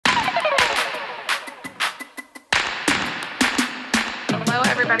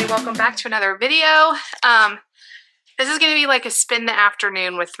everybody, welcome back to another video. This is going to be like a spend the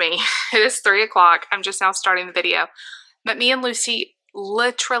afternoon with me. It is 3 o'clock. I'm just now starting the video. But me and Lucy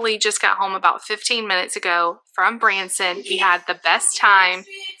literally just got home about 15 minutes ago from Branson. We had the best time.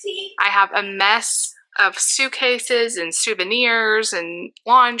 I have a mess of suitcases and souvenirs and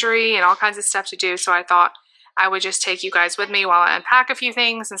laundry and all kinds of stuff to do, so I thought I would just take you guys with me while I unpack a few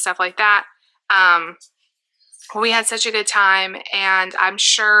things and stuff like that. We had such a good time, and I'm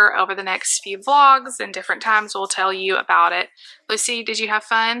sure over the next few vlogs and different times we'll tell you about it. Lucy, did you have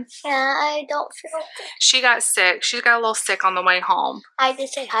fun? Yeah, I don't feel good. She got sick. She got a little sick on the way home. I did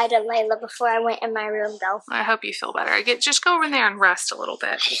say hi to Layla before I went in my room, though. I hope you feel better. Just go over there and rest a little bit.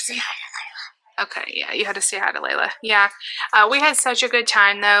 I did say hi to Layla. Okay, yeah, you had to say hi to Layla. Yeah, we had such a good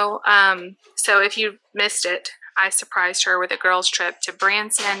time, though. So if you missed it, I surprised her with a girls' trip to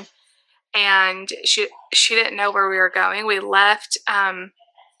Branson. And she didn't know where we were going. We left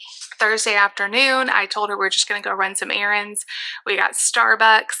Thursday afternoon. I told her we were just going to go run some errands. We got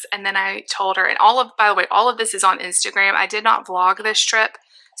Starbucks, and then I told her, and by the way, all of this is on Instagram. I did not vlog this trip,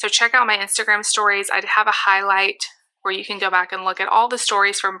 so check out my Instagram stories. I have a highlight where you can go back and look at all the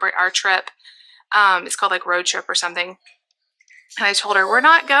stories from our trip. It's called like Road Trip or something. And I told her, we're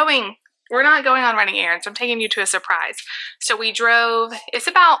not going on running errands. I'm taking you to a surprise. So we drove, it's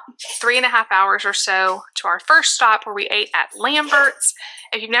about 3.5 hours or so to our first stop, where we ate at Lambert's.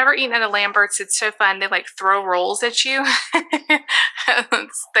 If you've never eaten at a Lambert's, it's so fun. They like throw rolls at you.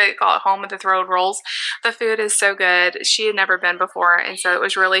 They call it home with the throw rolls. The food is so good. She had never been before, and so it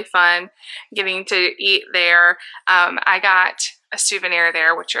was really fun getting to eat there. I got a souvenir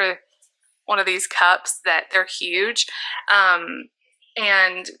there, which are one of these cups that they're huge.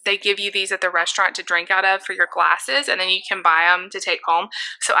 And they give you these at the restaurant to drink out of for your glasses, and then you can buy them to take home.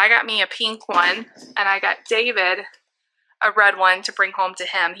 So I got me a pink one, and I got David a red one to bring home to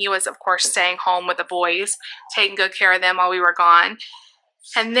him. He was, of course, staying home with the boys, taking good care of them while we were gone.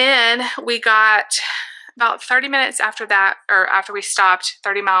 And then we got about 30 minutes after that, or after we stopped,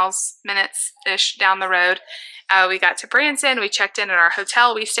 30 minutes-ish down the road, we got to Branson. We checked in at our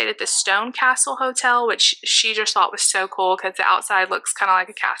hotel. We stayed at the Stone Castle Hotel, which she just thought was so cool because the outside looks kind of like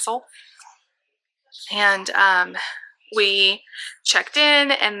a castle. And we checked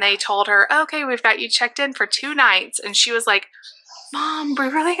in, and they told her, okay, we've got you checked in for 2 nights. And she was like, Mom,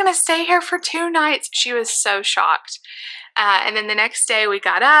 we're really going to stay here for 2 nights? She was so shocked. And then the next day we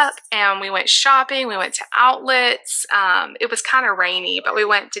got up and we went shopping. We went to outlets. It was kind of rainy, but we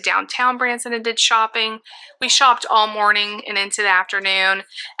went to downtown Branson and did shopping. We shopped all morning and into the afternoon.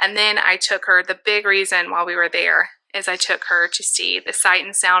 And then I took her, the big reason while we were there is I took her to see the Sight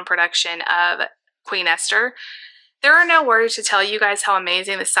and Sound production of Queen Esther. There are no words to tell you guys how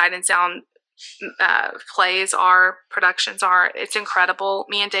amazing the Sight and Sound plays are, productions are. It's incredible.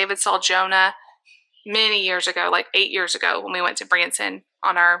 Me and David saw Jonah many years ago, like 8 years ago, when we went to Branson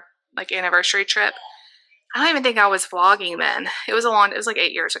on our like anniversary trip. I don't even think I was vlogging then. It was like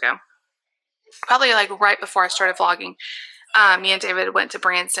 8 years ago. Probably like right before I started vlogging. Me and David went to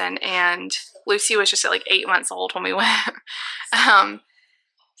Branson, and Lucy was just at like 8 months old when we went.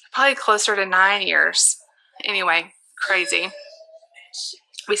 Probably closer to 9 years. Anyway, crazy.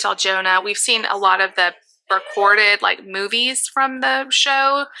 We saw Jonah. We've seen a lot of the recorded like movies from the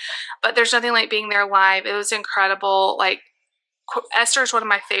show, but there's nothing like being there live. It was incredible. Like, Esther is one of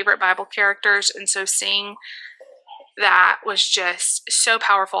my favorite Bible characters, and so seeing that was just so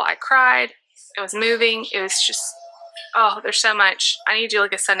powerful. I cried. It was moving. It was just, oh, there's so much. I need to do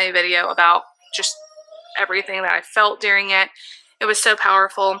like a Sunday video about just everything that I felt during it. It was so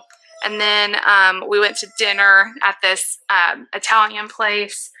powerful. And then we went to dinner at this Italian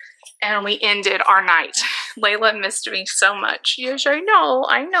place, and we ended our night. Layla missed me so much. Yes, I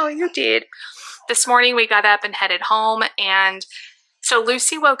know you did. This morning we got up and headed home, and so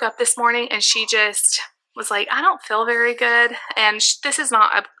Lucy woke up this morning and she just was like, I don't feel very good. And this is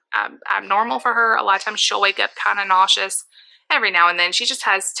not abnormal for her. A lot of times she'll wake up kind of nauseous every now and then. She just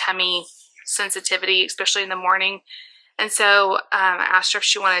has tummy sensitivity, especially in the morning. And so I asked her if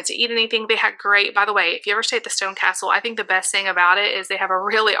she wanted to eat anything. They had great, by the way, if you ever stay at the Stone Castle, I think the best thing about it is they have a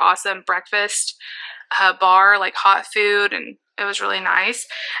really awesome breakfast bar, like hot food, and it was really nice.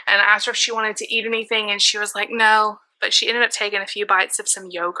 And I asked her if she wanted to eat anything, and she was like, no. But she ended up taking a few bites of some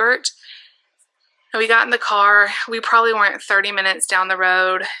yogurt. And we got in the car. We probably weren't 30 minutes down the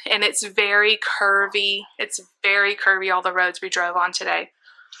road, and it's very curvy. It's very curvy, all the roads we drove on today.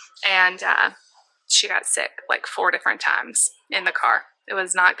 And she got sick like 4 different times in the car. It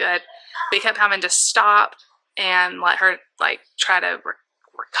was not good. We kept having to stop and let her like try to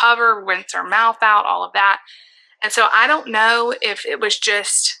recover, rinse her mouth out, all of that. And so I don't know if it was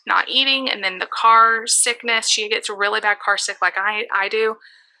just not eating and then the car sickness. She gets really bad car sick like I do.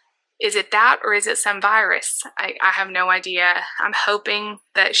 Is it that, or is it some virus? I have no idea. I'm hoping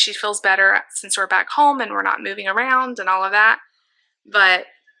that she feels better since we're back home and we're not moving around and all of that. But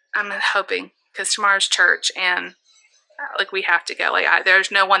I'm hoping, because tomorrow's church and like we have to go. Like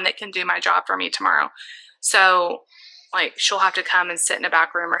there's no one that can do my job for me tomorrow. So like she'll have to come and sit in a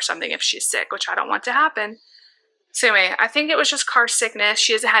back room or something if she's sick, which I don't want to happen. So anyway, I think it was just car sickness.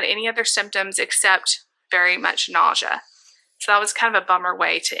 She hasn't had any other symptoms except very much nausea. So that was kind of a bummer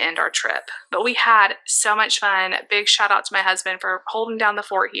way to end our trip. But we had so much fun. Big shout out to my husband for holding down the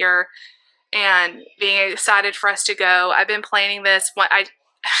fort here and being excited for us to go. I've been planning this.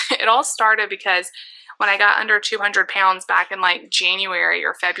 It all started because when I got under 200 pounds back in like January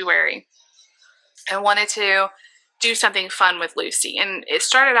or February, I wanted to do something fun with Lucy. And it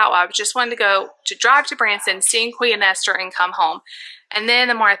started out, I just wanted to drive to Branson, seeing Queen Esther, and come home. And then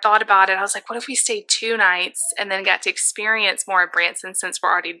the more I thought about it, I was like, what if we stayed 2 nights and then got to experience more of Branson since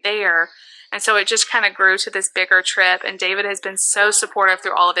we're already there? And so it just kind of grew to this bigger trip. And David has been so supportive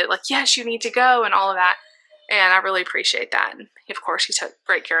through all of it. Like, yes, you need to go and all of that. And I really appreciate that. And of course, he took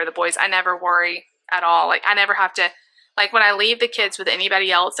great care of the boys. I never worry at all. Like, I never have to, like when I leave the kids with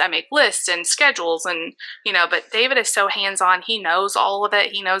anybody else, I make lists and schedules and, you know, but David is so hands-on. He knows all of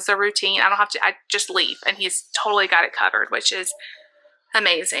it. He knows the routine. I just leave and he's totally got it covered, which is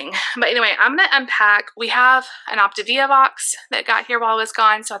amazing. But anyway, I'm going to unpack. We have an Optavia box that got here while I was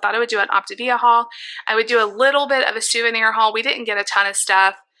gone, so I thought I would do an Optavia haul. I would do a little bit of a souvenir haul. We didn't get a ton of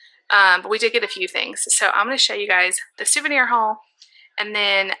stuff, but we did get a few things. So I'm going to show you guys the souvenir haul and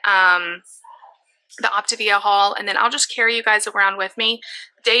then the Optavia haul, and then I'll just carry you guys around with me.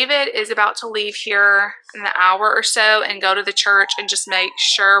 David is about to leave here in an hour or so and go to the church and just make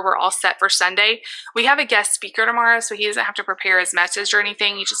sure we're all set for Sunday. We have a guest speaker tomorrow, so he doesn't have to prepare his message or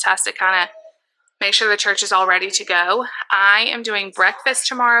anything. He just has to kind of make sure the church is all ready to go. I am doing breakfast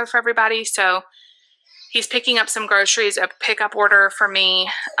tomorrow for everybody, so he's picking up some groceries, a pickup order for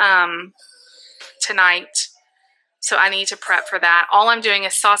me tonight. So I need to prep for that. All I'm doing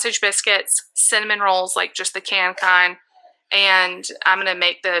is sausage biscuits, cinnamon rolls, like just the canned kind. And I'm going to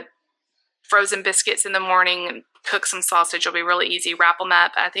make the frozen biscuits in the morning and cook some sausage. It'll be really easy. Wrap them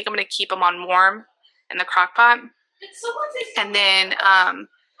up. I think I'm going to keep them on warm in the crock pot. And then I'm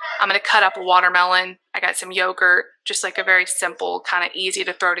going to cut up a watermelon. I got some yogurt, just like a very simple, kind of easy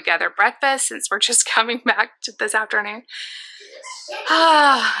to throw together breakfast since we're just coming back to this afternoon.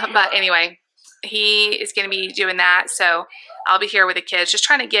 But anyway, he is going to be doing that. So I'll be here with the kids, just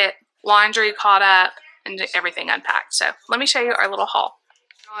trying to get laundry caught up and everything unpacked. So let me show you our little haul.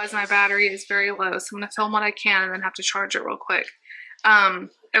 As my battery is very low, so I'm going to film what I can and then have to charge it real quick.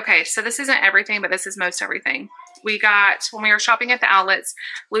 Okay, so this isn't everything, but this is most everything. We got, when we were shopping at the outlets,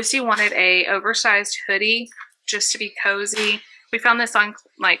 Lucy wanted a oversized hoodie just to be cozy. We found this on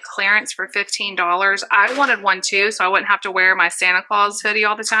like clearance for $15. I wanted one too, so I wouldn't have to wear my Santa Claus hoodie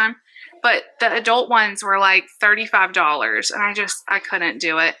all the time. But the adult ones were like $35, and I couldn't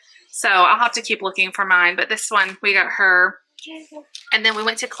do it. So I'll have to keep looking for mine. But this one, we got her. And then we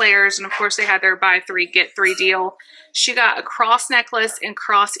went to Claire's, and of course they had their buy 3, get 3 deal. She got a cross necklace and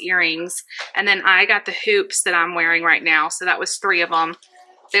cross earrings. And then I got the hoops that I'm wearing right now. So that was 3 of them.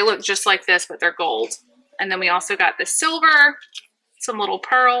 They look just like this, but they're gold. And then we also got the silver, some little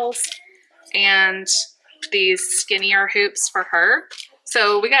pearls, and these skinnier hoops for her.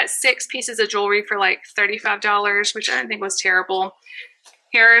 So we got 6 pieces of jewelry for like $35, which I didn't think was terrible.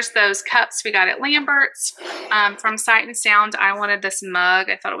 Here's those cups we got at Lambert's from Sight and Sound. I wanted this mug.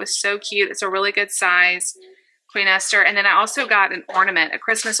 I thought it was so cute. It's a really good size, Queen Esther. And then I also got an ornament, a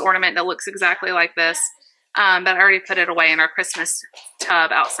Christmas ornament that looks exactly like this. But I already put it away in our Christmas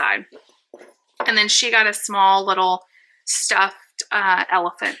tub outside. And then she got a small little stuffed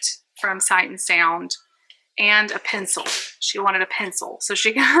elephant from Sight and Sound and a pencil. She wanted a pencil. So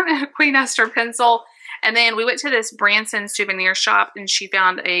she got a Queen Esther pencil. And then we went to this Branson souvenir shop, and she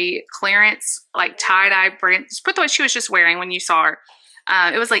found a clearance, like tie-dye Branson. Put what she was just wearing when you saw her.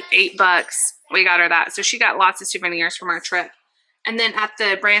 It was like $8. We got her that. So she got lots of souvenirs from our trip. And then at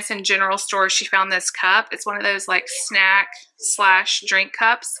the Branson General Store, she found this cup. It's one of those like snack/drink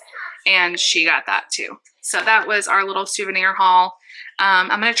cups. And she got that too. So that was our little souvenir haul. I'm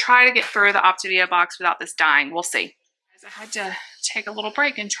going to try to get through the Optavia box without this dying. We'll see. I had to take a little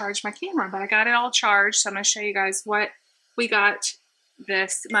break and charge my camera, but I got it all charged. So I'm going to show you guys what we got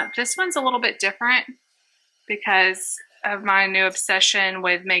this month. This one's a little bit different because of my new obsession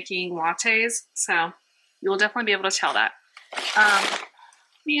with making lattes. So you'll definitely be able to tell that.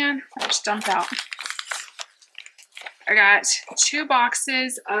 Man, I just dumped out. I got 2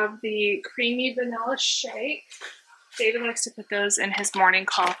 boxes of the creamy vanilla shake. David likes to put those in his morning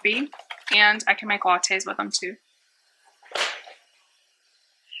coffee, and I can make lattes with them too.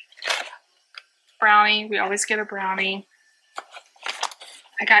 Brownie, we always get a brownie.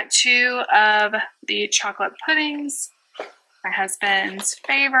 I got 2 of the chocolate puddings, my husband's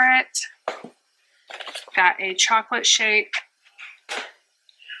favorite. Got a chocolate shake.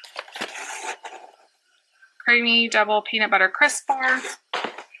 Creamy double peanut butter crisp bar.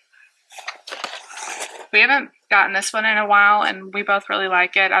 We haven't gotten this one in a while, and we both really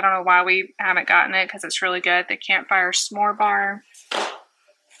like it. I don't know why we haven't gotten it, because it's really good. The campfire s'more bar.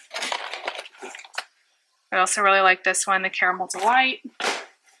 I also really like this one, the caramel delight.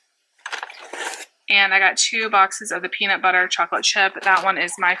 And I got 2 boxes of the peanut butter chocolate chip. That one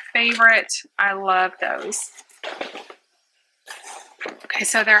is my favorite. I love those. Okay,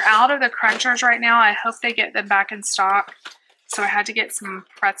 so they're out of the crunchers right now. I hope they get them back in stock. So I had to get some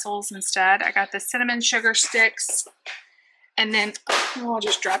pretzels instead. I got the cinnamon sugar sticks. And then, oh, I'll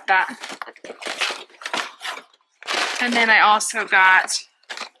just drop that. And then I also got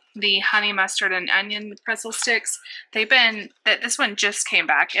the honey mustard and onion pretzel sticks. This one just came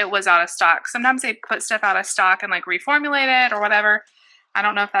back. It was out of stock. Sometimes they put stuff out of stock and like reformulate it or whatever. I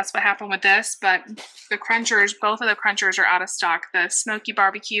don't know if that's what happened with this, but the crunchers, both of the crunchers are out of stock. The smoky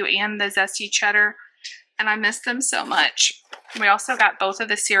barbecue and the zesty cheddar. And I miss them so much. We also got both of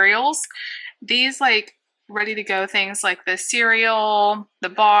the cereals. These like ready to go things like the cereal, the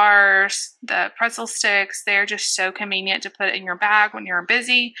bars, the pretzel sticks, they're just so convenient to put in your bag when you're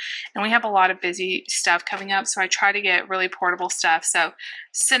busy. And we have a lot of busy stuff coming up, so I try to get really portable stuff. So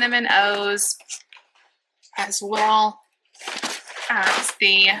cinnamon O's, as well as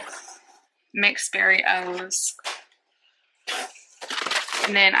the mixed berry O's.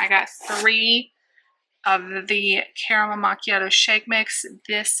 And then I got 3 of the caramel macchiato shake mix.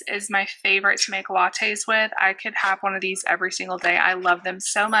 This is my favorite to make lattes with. I could have one of these every single day. I love them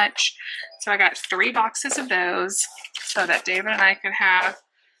so much. So I got 3 boxes of those so that David and I can have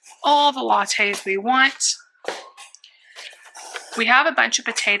all the lattes we want. We have a bunch of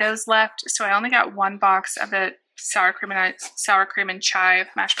potatoes left, so I only got 1 box of the sour cream and chive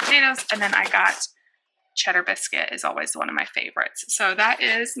mashed potatoes, and then I got cheddar biscuit is always one of my favorites. So that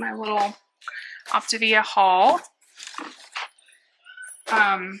is my little Optavia haul.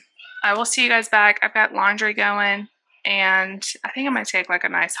 I will see you guys back. I've got laundry going, and I think I'm going to take like a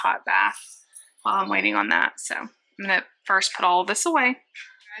nice hot bath while I'm waiting on that. So I'm going to first put all of this away.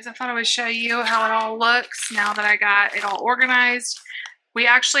 Guys, I thought I would show you how it all looks now that I got it all organized. We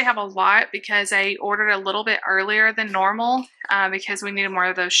actually have a lot because I ordered a little bit earlier than normal because we needed more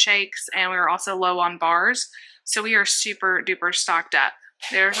of those shakes, and we were also low on bars. So we are super duper stocked up.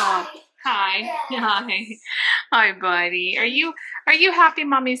 There's all. Hi. Hi. Hi, buddy. Are you happy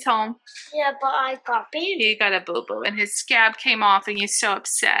mommy's home? Yeah, but I got baby. You got a boo-boo, and his scab came off, and he's so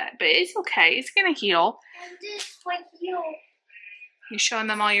upset. But it's okay. It's going to heal. And this with you. You showing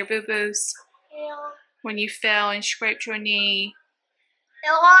them all your boo-boos? Yeah. When you fell and scraped your knee.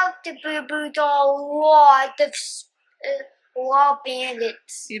 A lot of the boo-boos are a lot of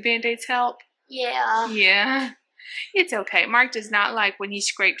bandits. Do Band-Aids help? Yeah. Yeah. It's okay. Mark does not like when he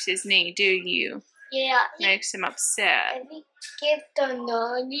scrapes his knee, do you? Yeah. Makes him upset. And we give the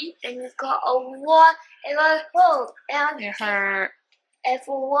money, and we got a lot, and it hurt. And It hurt. if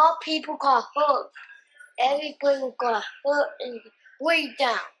a lot of people got hurt, everybody got hurt and way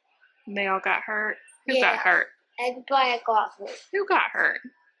down. They all got hurt. Who Yeah. got hurt? Everybody got hurt. Who got hurt?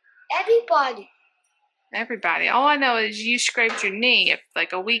 Everybody. Everybody. All I know is you scraped your knee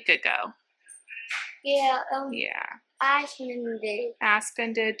like a week ago. Yeah. Yeah. Aspen did.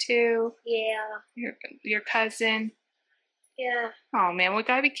 Aspen did too. Yeah. Your cousin. Yeah. Oh man, we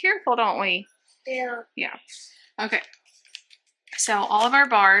gotta be careful, don't we? Yeah. Yeah. Okay. So all of our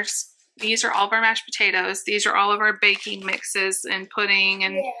bars, these are all of our mashed potatoes. These are all of our baking mixes and pudding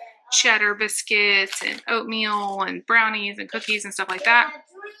and cheddar biscuits and oatmeal and brownies and cookies and stuff like that.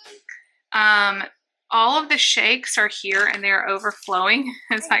 All of the shakes are here and they're overflowing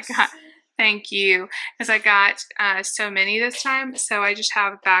as I got. Thank you. Because I got so many this time. So I just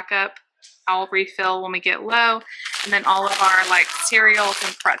have backup. I'll refill when we get low. And then all of our like cereals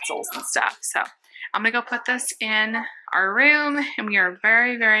and pretzels and stuff. So I'm going to go put this in our room. And we are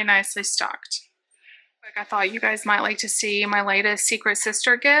very, very nicely stocked. Like I thought you guys might like to see my latest Secret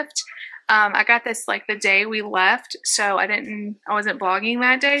Sister gift. I got this like the day we left, so I wasn't vlogging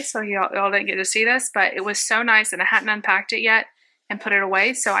that day, so y'all didn't get to see this, but it was so nice and I hadn't unpacked it yet and put it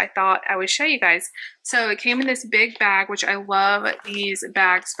away, so I thought I would show you guys. So it came in this big bag, which I love these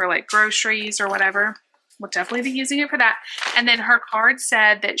bags for like groceries or whatever. we'll definitely be using it for that. And then her card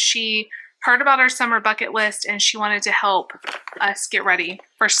said that she heard about our summer bucket list and she wanted to help us get ready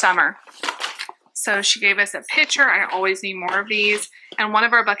for summer. So she gave us a pitcher. I always need more of these. And one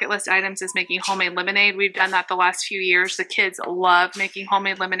of our bucket list items is making homemade lemonade. We've done that the last few years. The kids love making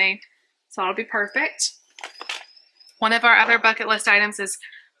homemade lemonade. So it'll be perfect. One of our other bucket list items is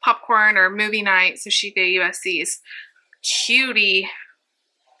popcorn or movie night. So she gave us these cutie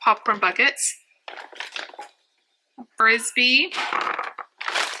popcorn buckets. Frisbee.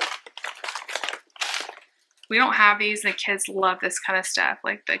 We don't have these, and the kids love this kind of stuff,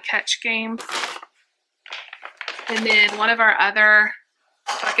 like the catch game. And then one of our other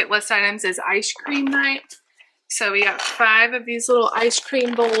bucket list items is ice cream night. So we got 5 of these little ice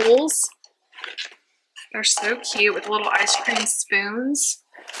cream bowls. They're so cute with little ice cream spoons.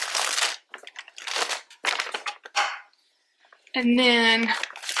 And then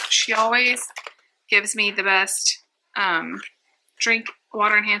she always gives me the best drink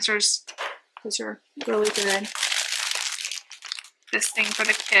water enhancers. Those are really good. This thing for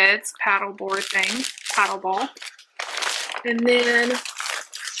the kids, paddle board thing, paddle ball. And then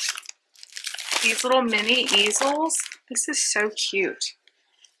these little mini easels. This is so cute.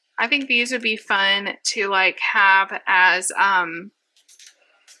 I think these would be fun to like have as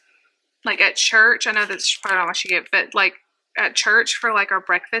like at church. I know that's probably not what you get, but like at church for like our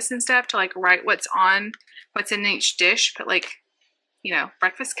breakfast and stuff, to like write what's in each dish. But like, you know,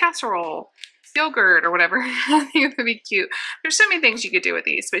 breakfast casserole, yogurt, or whatever. I think it would be cute. There's so many things you could do with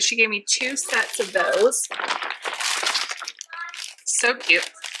these, but she gave me 2 sets of those. So cute.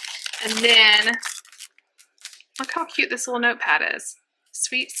 And then look how cute this little notepad is.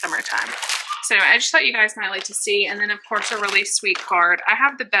 Sweet summertime. So anyway, I just thought you guys might like to see. And then of course a really sweet card. I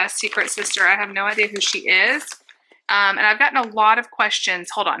have the best secret sister. I have no idea who she is. And I've gotten a lot of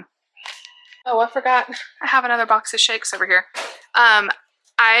questions. Hold on. Oh, I forgot. I have another box of shakes over here.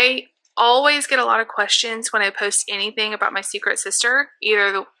 I always get a lot of questions when I post anything about my secret sister,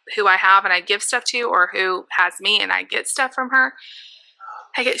 either who I have and I give stuff to, or who has me and I get stuff from her.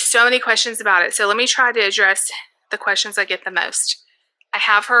 I get so many questions about it. So let me try to address the questions I get the most. I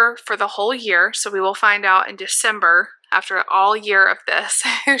have her for the whole year, so we will find out in December, after all year of this,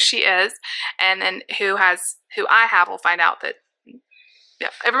 who she is, and then who I have will find out that, yeah,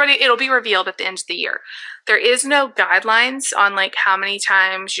 everybody, it'll be revealed at the end of the year. There is no guidelines on like how many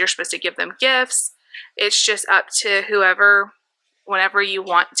times you're supposed to give them gifts. It's just up to whoever, whenever you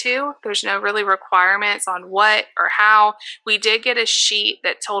want to. There's no really requirements on what or how. We did get a sheet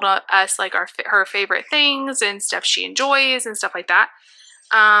that told us like her favorite things and stuff she enjoys and stuff like that.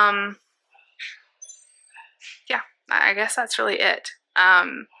 Yeah, I guess that's really it.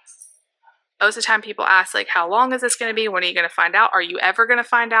 Most of the time people ask like, how long is this going to be? When are you going to find out? Are you ever going to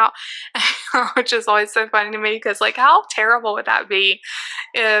find out? Which is always so funny to me, because like, how terrible would that be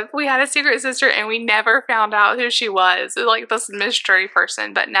if we had a secret sister and we never found out who she was? Like this mystery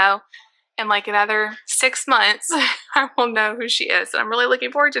person. But no, in like another 6 months, I will know who she is. And I'm really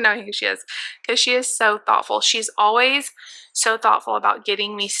looking forward to knowing who she is, because she is so thoughtful. She's always so thoughtful about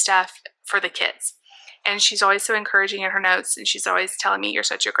getting me stuff for the kids. And she's always so encouraging in her notes. And she's always telling me, you're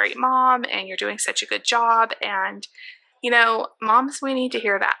such a great mom and you're doing such a good job. And, you know, moms, we need to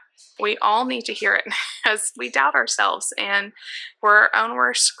hear that. We all need to hear it, because we doubt ourselves and we're our own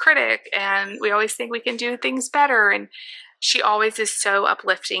worst critic. And we always think we can do things better. And she always is so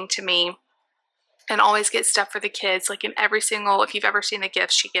uplifting to me, and always gets stuff for the kids. Like in every single, if you've ever seen the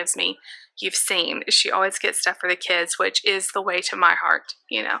gifts she gives me, you've seen, she always gets stuff for the kids, which is the way to my heart,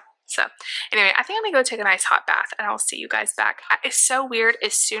 you know. So anyway, I think I'm gonna go take a nice hot bath and I'll see you guys back. It's so weird.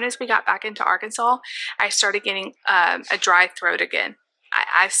 As soon as we got back into Arkansas, I started getting a dry throat again.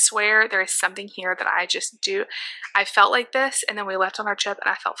 I swear there is something here that I just do. I felt like this, and then we left on our trip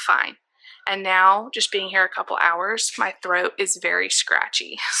and I felt fine. And now just being here a couple hours, my throat is very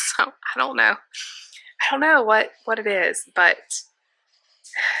scratchy. So I don't know what it is, but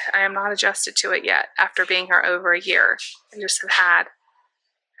I am not adjusted to it yet after being here over a year. I just have had,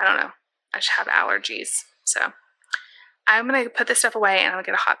 I don't know, I just have allergies. So I'm going to put this stuff away and I'm going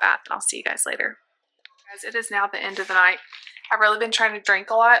to get a hot bath, and I'll see you guys later. Guys, it is now the end of the night. I've really been trying to drink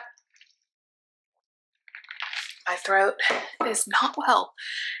a lot. My throat is not well.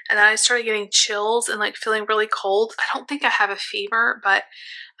 And then I started getting chills and like feeling really cold. I don't think I have a fever, but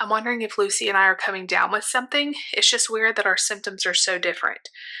I'm wondering if Lucy and I are coming down with something. It's just weird that our symptoms are so different.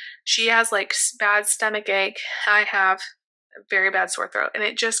 She has like bad stomach ache. I have a very bad sore throat, and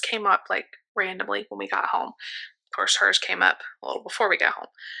it just came up like randomly when we got home. Of course, hers came up a little before we got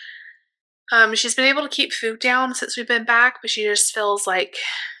home. She's been able to keep food down since we've been back, but she just feels like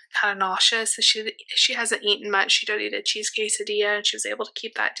kind of nauseous. So she hasn't eaten much. She did eat a cheese quesadilla and she was able to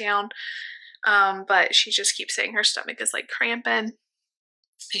keep that down. But she just keeps saying her stomach is like cramping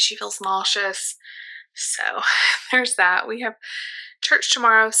and she feels nauseous. So there's that. We have church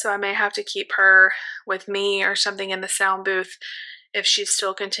tomorrow, so I may have to keep her with me or something in the sound booth if she's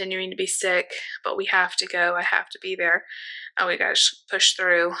still continuing to be sick, but we have to go. I have to be there. We gotta push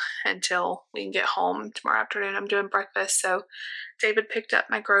through until we can get home tomorrow afternoon. I'm doing breakfast, so David picked up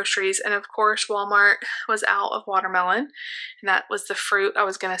my groceries, and of course Walmart was out of watermelon, and that was the fruit I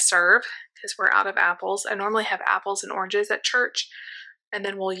was gonna serve because we're out of apples. I normally have apples and oranges at church, and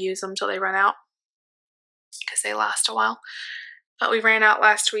then we'll use them till they run out because they last a while. But we ran out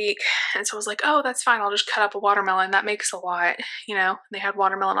last week, and so I was like, oh, that's fine. I'll just cut up a watermelon. That makes a lot, you know. They had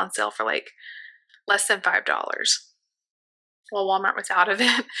watermelon on sale for like less than $5. Well, Walmart was out of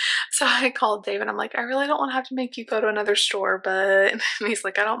it. So I called David. I'm like, I really don't want to have to make you go to another store, but and he's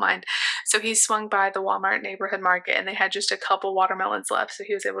like, I don't mind. So he swung by the Walmart neighborhood market, and they had just a couple watermelons left, so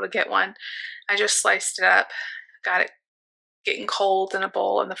he was able to get one. I just sliced it up, got it getting cold in a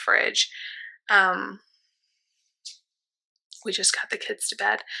bowl in the fridge. We just got the kids to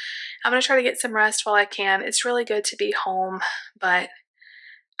bed. I'm going to try to get some rest while I can. It's really good to be home, but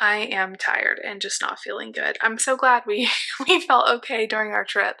I am tired and just not feeling good. I'm so glad we felt okay during our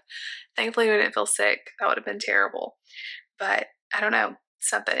trip. Thankfully, we didn't feel sick. That would have been terrible. But I don't know,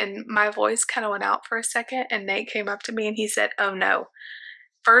 something, and my voice kind of went out for a second, and Nate came up to me and he said, oh no,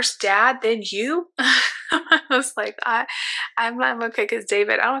 first dad, then you? I was like, I'm okay, because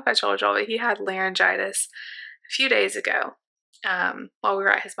David, I don't know if I told y'all, but he had laryngitis a few days ago. While we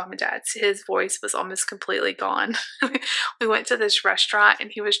were at his mom and dad's, his voice was almost completely gone. We went to this restaurant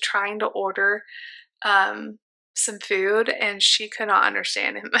and he was trying to order some food and she could not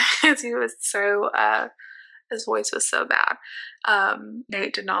understand him because he was so his voice was so bad.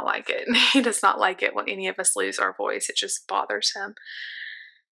 Nate did not like it. He does not like it when any of us lose our voice. It just bothers him.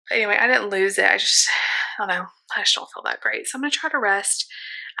 But anyway, I didn't lose it. I don't know. I just don't feel that great. So I'm going to try to rest.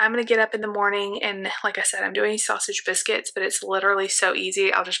 I'm going to get up in the morning and like I said, I'm doing sausage biscuits, but it's literally so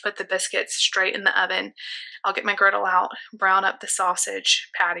easy. I'll just put the biscuits straight in the oven. I'll get my griddle out, brown up the sausage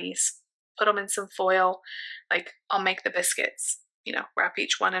patties, put them in some foil. Like I'll make the biscuits, you know, wrap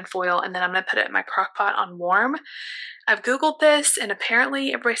each one in foil, and then I'm going to put it in my crock pot on warm. I've Googled this and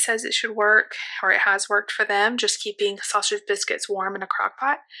apparently everybody says it should work, or it has worked for them, just keeping sausage biscuits warm in a crock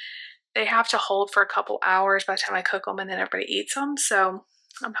pot. They have to hold for a couple hours by the time I cook them and then everybody eats them. So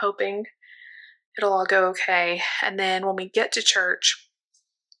I'm hoping it'll all go okay. And then when we get to church,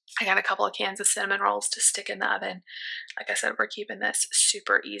 I got a couple of cans of cinnamon rolls to stick in the oven. Like I said, we're keeping this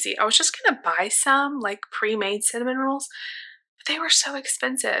super easy. I was just going to buy some like pre-made cinnamon rolls, but they were so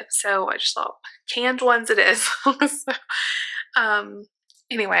expensive. So I just thought canned ones it is. So,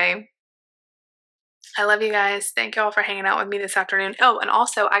 anyway, I love you guys. Thank you all for hanging out with me this afternoon. Oh, and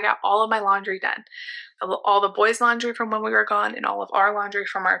also I got all of my laundry done. All the boys' laundry from when we were gone and all of our laundry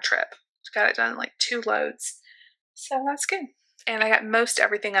from our trip. Just got it done in like 2 loads. So that's good. And I got most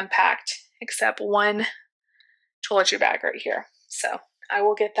everything unpacked except one toiletry bag right here. So I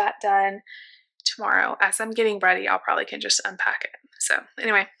will get that done tomorrow. As I'm getting ready, I'll probably can just unpack it. So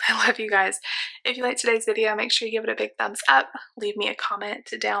anyway, I love you guys. If you liked today's video, make sure you give it a big thumbs up. Leave me a comment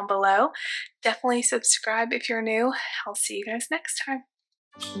down below. Definitely subscribe if you're new. I'll see you guys next time.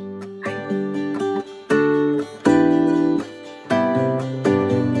 Bye.